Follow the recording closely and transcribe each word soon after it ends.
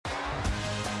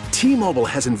T-Mobile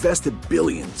has invested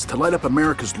billions to light up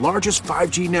America's largest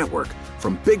 5G network,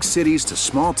 from big cities to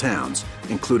small towns,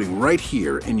 including right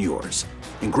here in yours.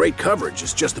 And great coverage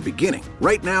is just the beginning.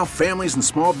 Right now, families and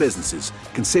small businesses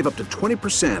can save up to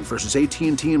 20% versus AT&T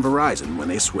and Verizon when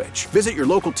they switch. Visit your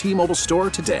local T-Mobile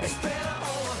store today.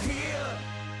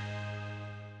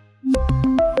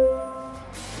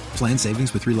 Plan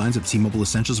savings with 3 lines of T-Mobile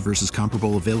Essentials versus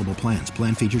comparable available plans.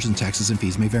 Plan features and taxes and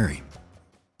fees may vary.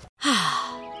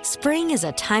 Spring is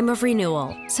a time of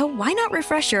renewal, so why not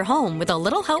refresh your home with a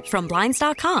little help from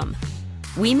Blinds.com?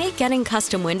 We make getting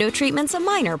custom window treatments a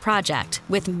minor project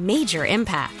with major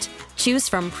impact. Choose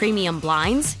from premium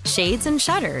blinds, shades, and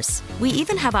shutters. We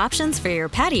even have options for your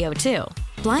patio, too.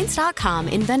 Blinds.com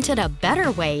invented a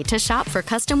better way to shop for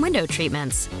custom window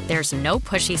treatments. There's no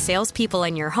pushy salespeople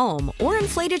in your home or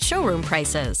inflated showroom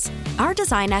prices. Our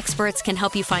design experts can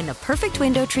help you find the perfect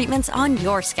window treatments on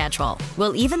your schedule.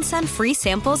 We'll even send free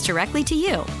samples directly to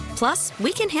you. Plus,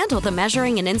 we can handle the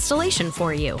measuring and installation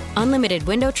for you. Unlimited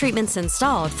window treatments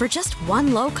installed for just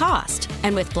one low cost.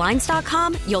 And with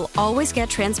Blinds.com, you'll always get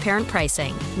transparent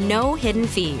pricing. No hidden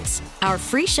fees. Our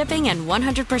free shipping and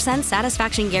 100%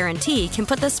 satisfaction guarantee can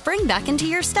put the spring back into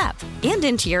your step and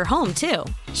into your home, too.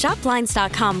 Shop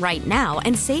Blinds.com right now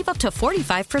and save up to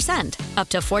 45%. Up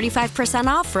to 45%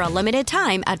 off for a limited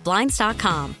time at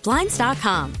Blinds.com.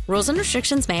 Blinds.com. Rules and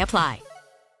restrictions may apply.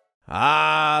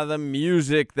 The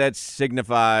music that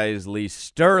signifies Lee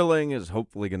Sterling is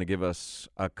hopefully going to give us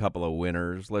a couple of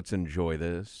winners. Let's enjoy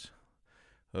this.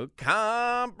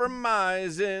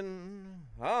 Compromising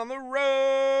on the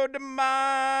road to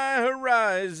my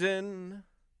horizon.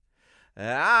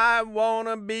 I want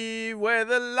to be where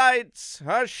the lights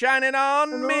are shining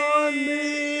on me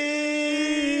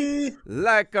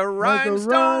like a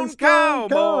rhinestone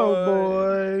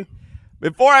cowboy.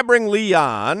 Before I bring Lee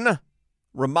on,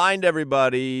 remind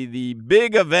everybody the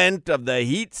big event of the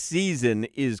Heat season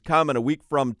is coming a week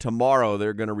from tomorrow.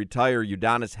 They're going to retire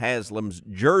Udonis Haslem's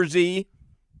jersey.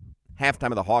 Halftime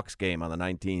of the Hawks game on the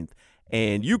 19th.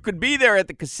 And you could be there at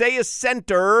the Kaseya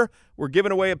Center. We're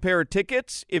giving away a pair of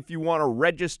tickets. If you want to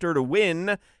register to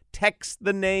win, text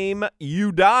the name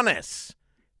Udonis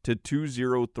to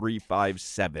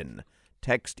 20357.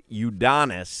 Text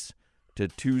Udonis to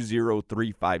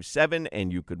 20357,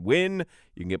 and you could win.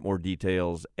 You can get more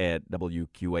details at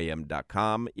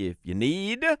WQAM.com if you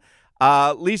need.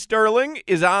 Lee Sterling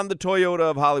is on the Toyota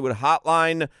of Hollywood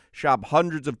hotline. Shop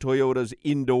hundreds of Toyotas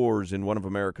indoors in one of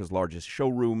America's largest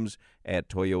showrooms at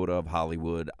Toyota of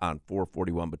Hollywood on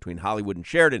 441 between Hollywood and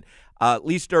Sheridan.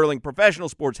 Lee Sterling, professional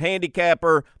sports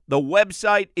handicapper. The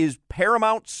website is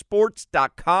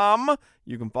ParamountSports.com.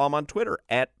 You can follow him on Twitter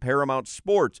at Paramount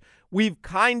Sports. We've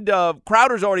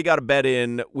Crowder's already got a bet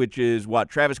in, which is what?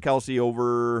 Travis Kelce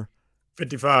over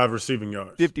 55 receiving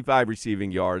yards. 55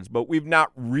 receiving yards, but we've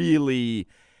not really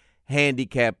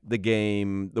handicapped the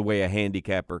game the way a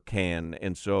handicapper can.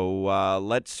 And so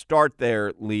let's start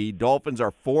there, Lee. Dolphins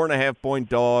are 4.5-point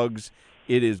dogs.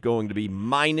 It is going to be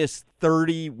minus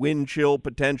 30 wind chill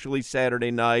potentially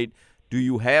Saturday night. Do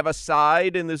you have a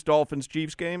side in this Dolphins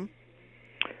Chiefs game?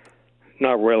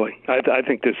 Not really. I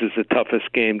think this is the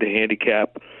toughest game to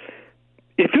handicap.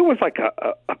 If it was like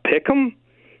a pick 'em,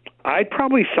 I'd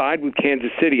probably side with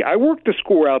Kansas City. I worked the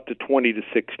score out to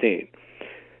 20-16.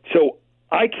 So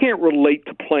I can't relate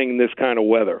to playing this kind of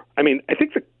weather. I mean, I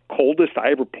think the coldest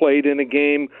I ever played in a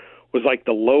game was like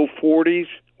the low 40s.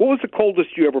 What was the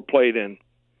coldest you ever played in,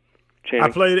 Channing? I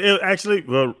played it actually,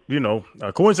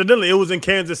 coincidentally, it was in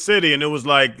Kansas City, and it was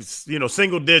like,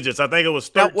 single digits. I think it was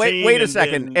 13. Now, wait a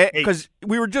second, because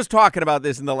we were just talking about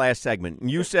this in the last segment.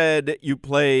 You said you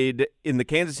played in the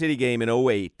Kansas City game in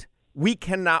 2008. We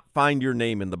cannot find your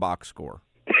name in the box score.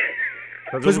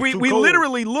 Because we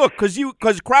literally look,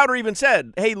 because Crowder even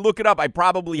said, hey, look it up. I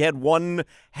probably had one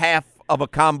half of a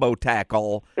combo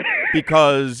tackle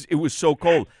because it was so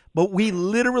cold. But we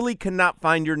literally cannot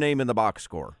find your name in the box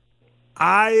score.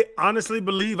 I honestly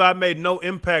believe I made no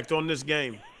impact on this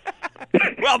game.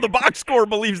 Well, the box score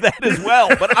believes that as well,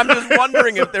 but I'm just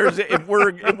wondering if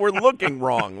we're looking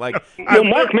wrong. Like,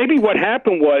 Mark, maybe what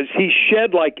happened was he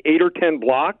shed like 8 or 10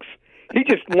 blocks. He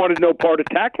just wanted no part of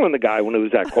tackling the guy when it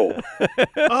was that cold.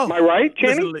 Am I right,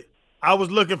 Channing? Listen, I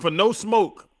was looking for no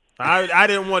smoke. I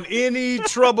didn't want any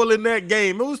trouble in that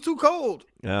game. It was too cold.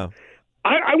 Yeah.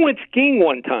 I went skiing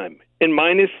one time in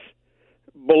it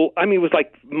was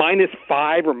like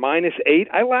 -5 or -8.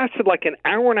 I lasted like an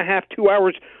hour and a half, 2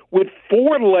 hours with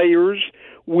 4 layers,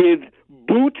 with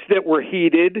boots that were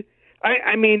heated.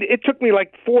 I mean, it took me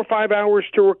like 4 or 5 hours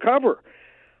to recover.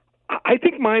 I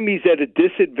think Miami's at a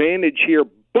disadvantage here,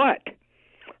 but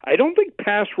I don't think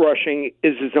pass rushing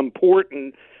is as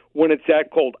important when it's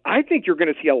that cold. I think you're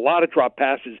going to see a lot of drop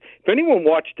passes. If anyone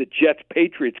watched the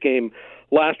Jets-Patriots game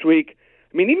last week,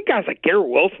 I mean, even guys like Garrett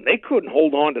Wilson, they couldn't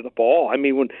hold on to the ball. I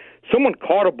mean, when someone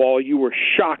caught a ball, you were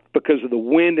shocked because of the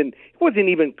wind, and it wasn't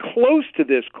even close to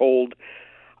this cold.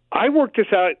 I worked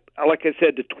this out, like I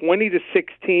said, to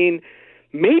 20-16.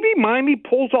 Maybe Miami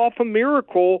pulls off a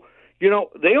miracle. You know,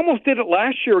 they almost did it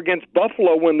last year against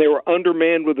Buffalo when they were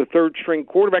undermanned with a third-string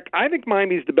quarterback. I think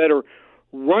Miami's the better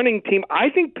running team. I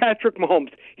think Patrick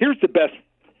Mahomes, here's the best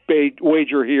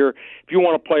wager here if you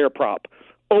want a player prop,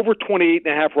 over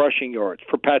 28.5 rushing yards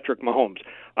for Patrick Mahomes.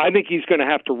 I think he's going to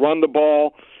have to run the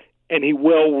ball, and he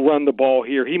will run the ball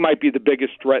here. He might be the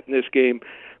biggest threat in this game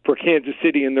for Kansas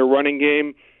City in their running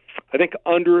game. I think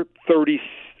under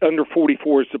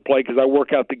 44 is the play because I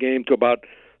work out the game to about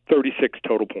 36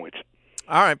 total points.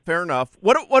 All right, fair enough.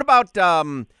 What about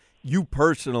you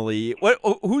personally?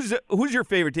 Who's your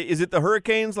favorite team? Is it the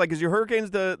Hurricanes? Like, is your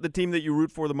Hurricanes the team that you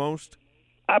root for the most?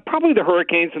 Probably the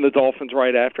Hurricanes and the Dolphins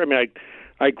right after. I mean,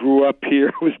 I grew up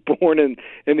here. I was born in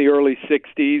the early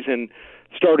 60s and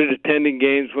started attending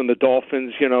games when the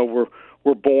Dolphins,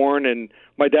 were born. And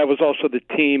my dad was also the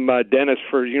team dentist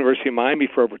for University of Miami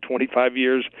for over 25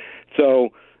 years. So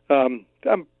I'm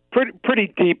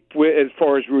pretty deep as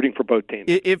far as rooting for both teams.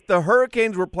 If the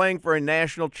Hurricanes were playing for a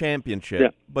national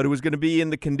championship, but it was going to be in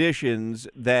the conditions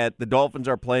that the Dolphins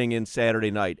are playing in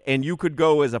Saturday night, and you could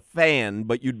go as a fan,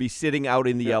 but you'd be sitting out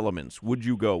in the elements, would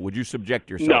you go? Would you subject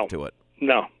yourself to it?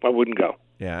 No, I wouldn't go.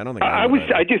 Yeah, I don't think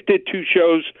I just did 2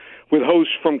 shows with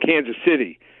hosts from Kansas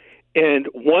City, and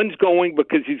one's going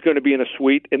because he's going to be in a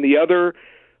suite, and the other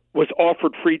was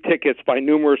offered free tickets by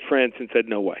numerous friends and said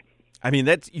no way. I mean,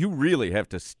 you really have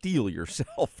to steel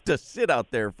yourself to sit out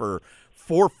there for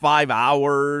 4 or 5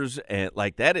 hours, and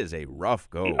that is a rough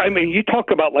go. I mean, you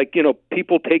talk about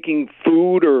people taking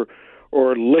food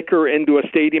or liquor into a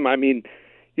stadium. I mean,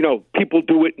 people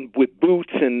do it with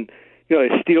boots and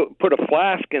they put a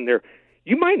flask in there.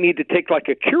 You might need to take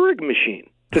a Keurig machine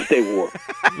to stay warm.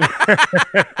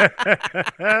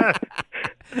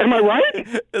 Am I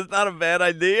right? It's not a bad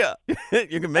idea.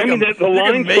 You can make the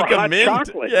lines for hot mint.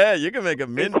 Chocolate. Yeah, you can make a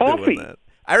mint doing that.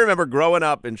 I remember growing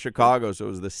up in Chicago, so it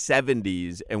was the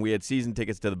 70s, and we had season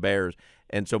tickets to the Bears.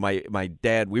 And so my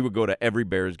dad, we would go to every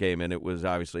Bears game, and it was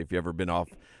obviously, if you ever been off,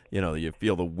 you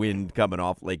feel the wind coming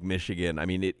off Lake Michigan. I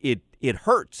mean, it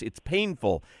hurts. It's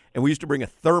painful. And we used to bring a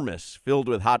thermos filled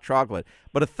with hot chocolate.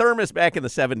 But a thermos back in the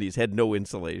 70s had no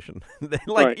insulation.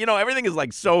 Right. Everything is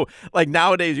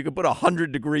nowadays you can put a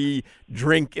 100-degree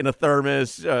drink in a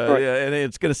thermos, and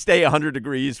it's going to stay 100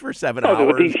 degrees for 7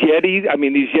 hours. These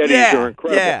Yetis, these Yetis are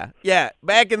incredible. Yeah.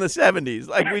 Back in the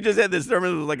 70s, we just had this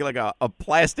thermos with like a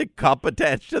plastic cup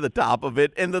attached to the top of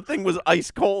it, and the thing was ice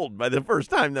cold by the first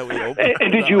time that we opened it.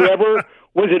 And did you ever,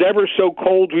 was it ever so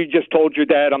cold you just told your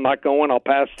dad, I'm not going, I'll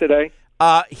pass today?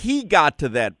 He got to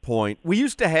that point. We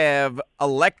used to have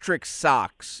electric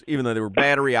socks, even though they were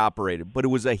battery operated, but it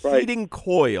was a heating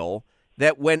coil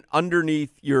that went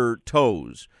underneath your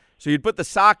toes. So you'd put the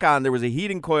sock on, there was a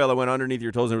heating coil that went underneath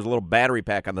your toes, and there was a little battery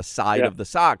pack on the side of the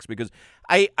socks. Because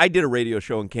I did a radio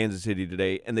show in Kansas City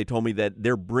today, and they told me that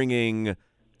they're bringing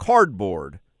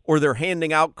cardboard, or they're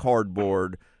handing out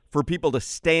cardboard for people to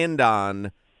stand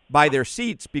on by their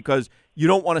seats, because you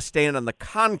don't want to stand on the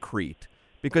concrete,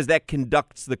 because that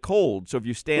conducts the cold. So if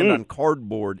you stand on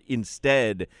cardboard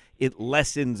instead, it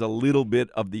lessens a little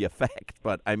bit of the effect.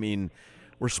 But, I mean,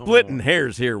 we're splitting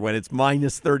hairs here when it's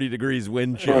minus 30 degrees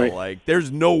wind chill. Right.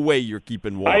 There's no way you're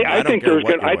keeping warm. I think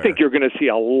you're going to see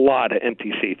a lot of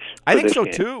empty seats. I think so,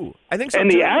 too. And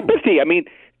the apathy,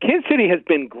 Kansas City has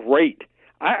been great.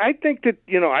 I think that,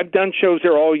 I've done shows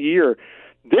there all year.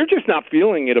 They're just not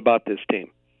feeling it about this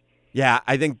team. Yeah,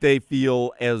 I think they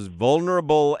feel as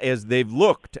vulnerable as they've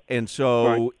looked. And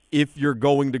so if you're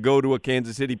going to go to a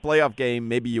Kansas City playoff game,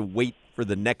 maybe you wait for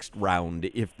the next round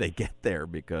if they get there,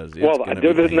 because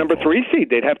they're the number 3 seed.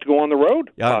 They'd have to go on the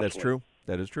road. Yeah, possibly. That's true.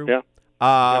 That is true.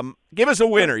 Yeah. Give us a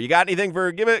winner. You got anything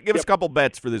for give us a couple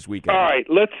bets for this weekend? All right,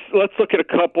 let's look at a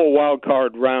couple wild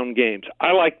card round games.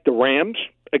 I like the Rams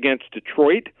against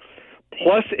Detroit.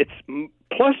 Plus, it's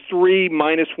 +3,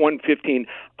 -115.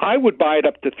 I would buy it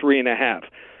up to 3.5.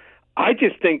 I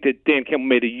just think that Dan Campbell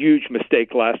made a huge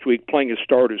mistake last week playing his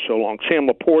starters so long. Sam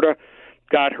Laporta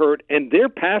got hurt, and their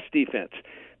pass defense,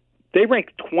 they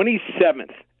ranked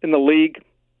 27th in the league.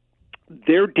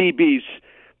 Their DBs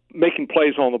making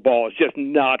plays on the ball is just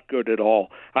not good at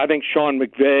all. I think Sean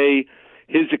McVay,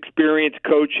 his experience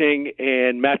coaching,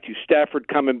 and Matthew Stafford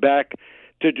coming back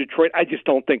to Detroit. I just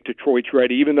don't think Detroit's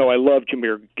ready, even though I love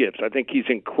Jahmyr Gibbs. I think he's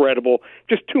incredible.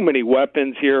 Just too many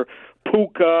weapons here.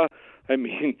 Puka, I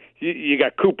mean, you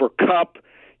got Cooper Kupp.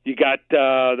 You got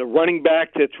the running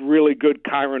back that's really good,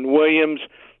 Kyron Williams.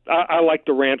 I like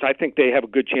the Rams. I think they have a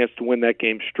good chance to win that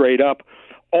game straight up.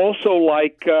 Also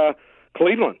like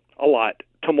Cleveland a lot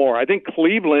tomorrow. I think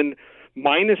Cleveland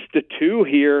minus the 2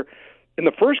 here. In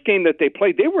the first game that they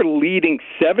played, they were leading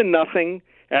 7-0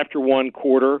 after one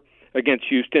quarter against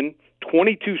Houston,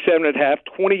 22-7 at half,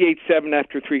 28-7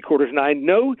 after three quarters. And I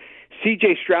know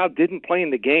C.J. Stroud didn't play in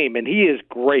the game, and he is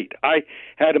great. I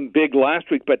had him big last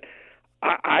week, but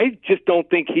I just don't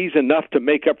think he's enough to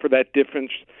make up for that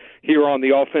difference here on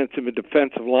the offensive and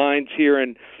defensive lines here.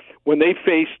 And when they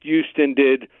faced Houston,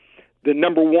 did the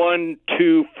number 1,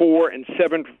 2, 4, and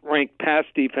 7th ranked pass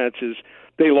defenses,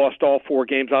 they lost all 4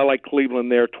 games. I like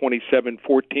Cleveland there,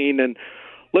 27-14. And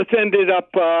let's end it up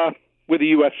with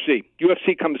the UFC.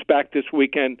 UFC comes back this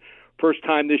weekend, first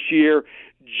time this year.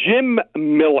 Jim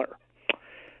Miller.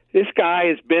 This guy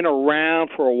has been around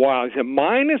for a while. He's a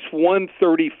minus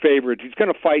 130 favorite. He's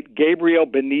going to fight Gabriel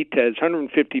Benitez,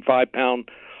 155-pound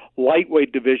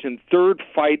lightweight division, third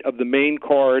fight of the main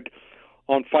card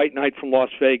on Fight Night from Las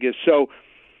Vegas. So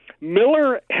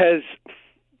Miller has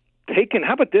taken,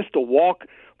 how about this, to walk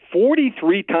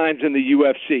 43 times in the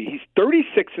UFC. He's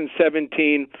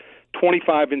 36-17,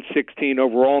 25-16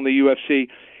 overall in the UFC.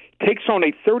 Takes on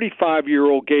a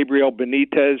 35-year-old Gabriel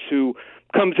Benitez who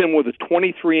comes in with a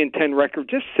 23-10 record,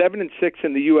 just 7-6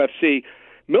 in the UFC.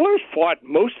 Miller's fought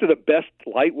most of the best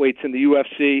lightweights in the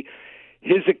UFC.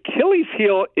 His Achilles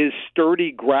heel is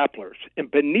sturdy grapplers, and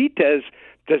Benitez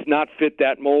does not fit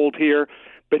that mold here.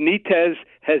 Benitez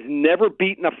has never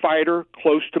beaten a fighter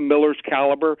close to Miller's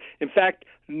caliber. In fact,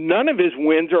 none of his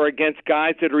wins are against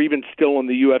guys that are even still in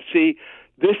the UFC.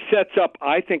 This sets up,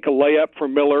 I think, a layup for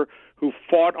Miller, who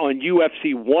fought on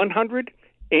UFC 100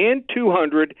 and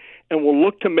 200, and will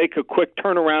look to make a quick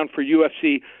turnaround for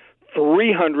UFC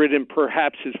 300 in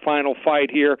perhaps his final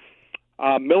fight here.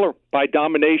 Miller, by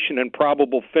domination and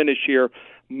probable finish here,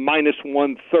 minus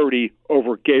 130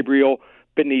 over Gabriel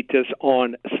Benitez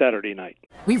on Saturday night.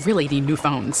 We really need new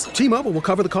phones. T-Mobile will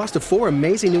cover the cost of 4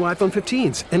 amazing new iPhone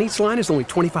 15s, and each line is only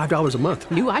 $25 a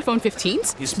month. New iPhone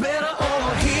 15s? It's better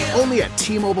over here. Only at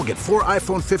T-Mobile, get 4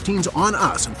 iPhone 15s on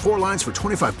us and 4 lines for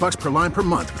 $25 per line per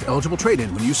month with eligible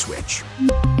trade-in when you switch.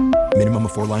 Minimum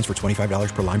of 4 lines for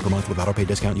 $25 per line per month with autopay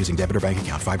discount using debit or bank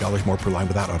account. $5 more per line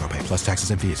without autopay, plus taxes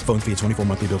and fees. Phone fee at 24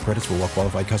 monthly bill credits for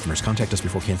well-qualified customers. Contact us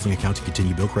before canceling account to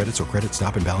continue bill credits or credit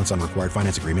stop and balance on required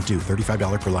finance agreement due.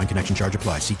 $35 per line connection charge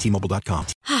applies. See T-Mobile.com.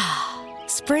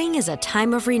 Spring is a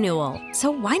time of renewal, so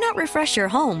why not refresh your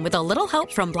home with a little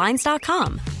help from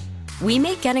Blinds.com? We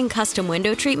make getting custom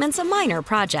window treatments a minor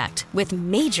project with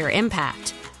major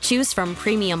impact. Choose from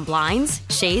premium blinds,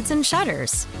 shades, and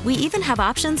shutters. We even have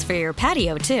options for your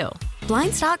patio, too.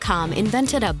 Blinds.com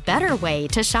invented a better way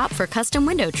to shop for custom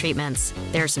window treatments.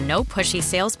 There's no pushy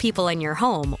salespeople in your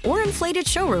home or inflated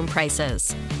showroom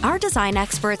prices. Our design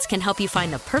experts can help you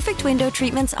find the perfect window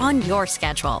treatments on your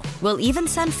schedule. We'll even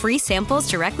send free samples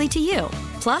directly to you.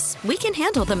 Plus, we can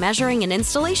handle the measuring and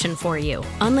installation for you.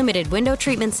 Unlimited window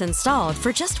treatments installed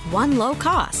for just one low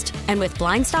cost. And with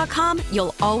Blinds.com,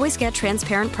 you'll always get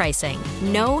transparent pricing.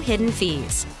 No hidden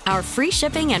fees. Our free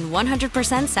shipping and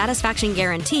 100% satisfaction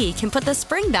guarantee can put the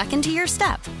spring back into your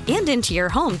step and into your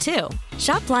home, too.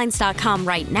 Shop Blinds.com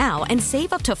right now and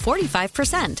save up to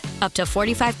 45%. Up to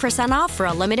 45% off for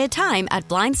a limited time at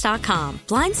Blinds.com.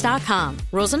 Blinds.com.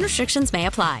 Rules and restrictions may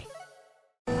apply.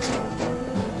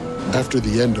 After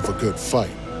the end of a good fight,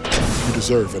 you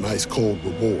deserve an ice-cold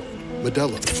reward.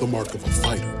 Modelo is the mark of a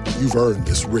fighter. You've earned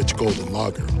this rich golden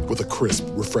lager with a crisp,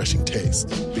 refreshing taste.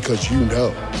 Because you know,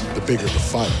 the bigger the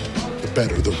fight, the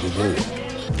better the reward.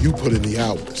 You put in the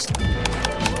hours,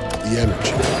 the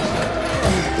energy,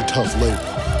 the tough labor.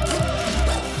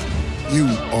 You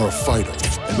are a fighter,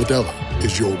 and Modelo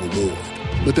is your reward.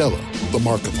 Modelo, the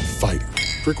mark of a fighter.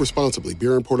 Drink responsibly.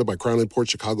 Beer imported by Crown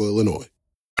Imports, Chicago, Illinois.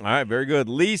 All right, very good.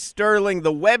 Lee Sterling,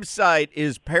 the website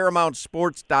is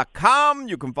ParamountSports.com.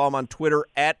 You can follow him on Twitter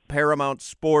at Paramount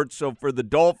Sports. So for the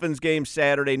Dolphins game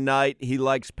Saturday night, he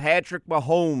likes Patrick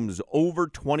Mahomes over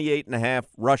 28.5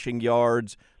 rushing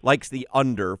yards, likes the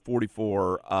under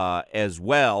 44 as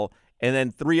well. And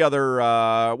then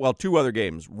two other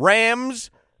games.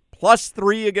 Rams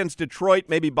 +3 against Detroit,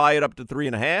 maybe buy it up to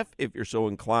 3.5 if you're so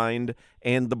inclined.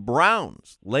 And the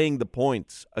Browns laying the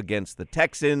points against the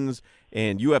Texans.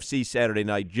 And UFC Saturday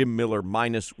night, Jim Miller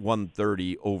minus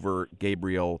 130 over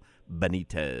Gabriel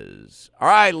Benitez. All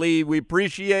right, Lee, we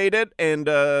appreciate it, and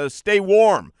stay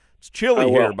warm. It's chilly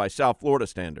here by South Florida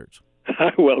standards.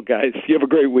 I will, guys. You have a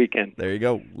great weekend. There you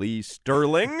go. Lee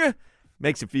Sterling.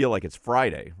 Makes it feel like it's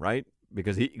Friday, right?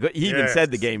 Because he even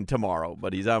said the game tomorrow,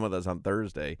 but he's on with us on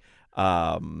Thursday.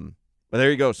 But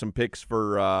there you go. Some picks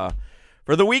for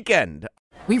the weekend.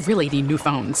 We really need new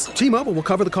phones. T-Mobile will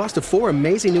cover the cost of 4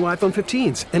 amazing new iPhone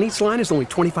 15s, and each line is only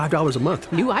 $25 a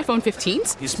month. New iPhone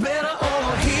 15s? It's better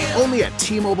over here. Only at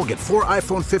T-Mobile, get 4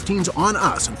 iPhone 15s on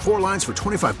us and 4 lines for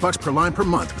 $25 per line per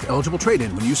month with eligible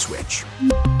trade-in when you switch.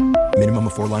 Minimum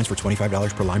of 4 lines for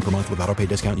 $25 per line per month with autopay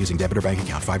discount using debit or bank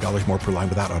account. $5 more per line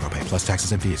without autopay, plus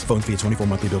taxes and fees. Phone fee at 24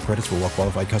 monthly bill credits for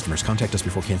well-qualified customers. Contact us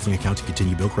before canceling account to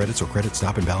continue bill credits or credit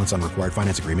stop and balance on required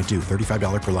finance agreement due.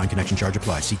 $35 per line connection charge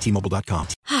applies. See T-Mobile.com.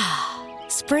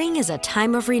 Spring is a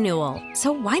time of renewal,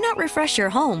 so why not refresh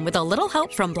your home with a little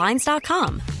help from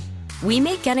Blinds.com? We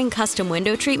make getting custom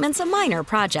window treatments a minor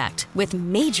project with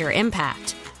major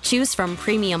impact. Choose from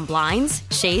premium blinds,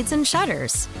 shades, and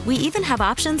shutters. We even have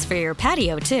options for your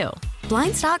patio, too.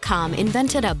 Blinds.com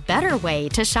invented a better way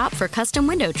to shop for custom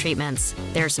window treatments.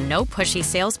 There's no pushy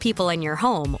salespeople in your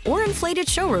home or inflated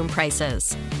showroom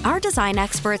prices. Our design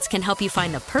experts can help you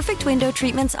find the perfect window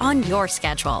treatments on your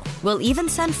schedule. We'll even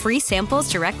send free samples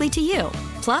directly to you.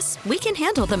 Plus, we can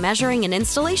handle the measuring and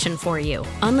installation for you.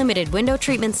 Unlimited window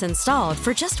treatments installed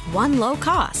for just one low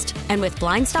cost. And with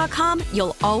Blinds.com,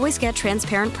 you'll always get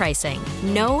transparent pricing.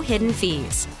 No hidden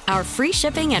fees. Our free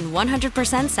shipping and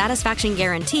 100% satisfaction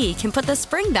guarantee can put the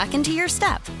spring back into your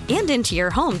step and into your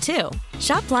home, too.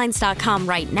 Shop Blinds.com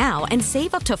right now and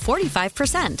save up to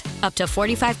 45%. Up to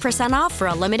 45% off for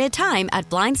a limited time at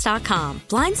Blinds.com.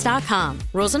 Blinds.com.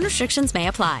 Rules and restrictions may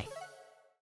apply.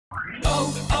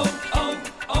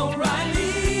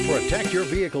 O'Reilly. Protect your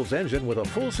vehicle's engine with a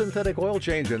full synthetic oil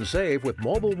change and save with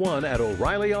Mobile One at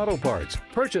O'Reilly Auto Parts.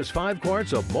 Purchase 5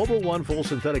 quarts of Mobile One full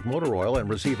synthetic motor oil and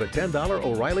receive a $10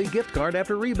 O'Reilly gift card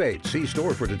after rebate. See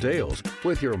store for details.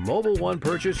 With your Mobile One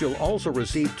purchase, you'll also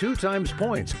receive 2 times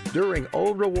points during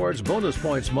O Rewards Bonus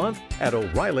Points Month at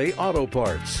O'Reilly Auto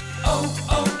Parts.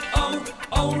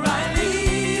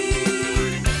 O'Reilly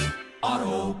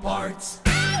Auto Parts.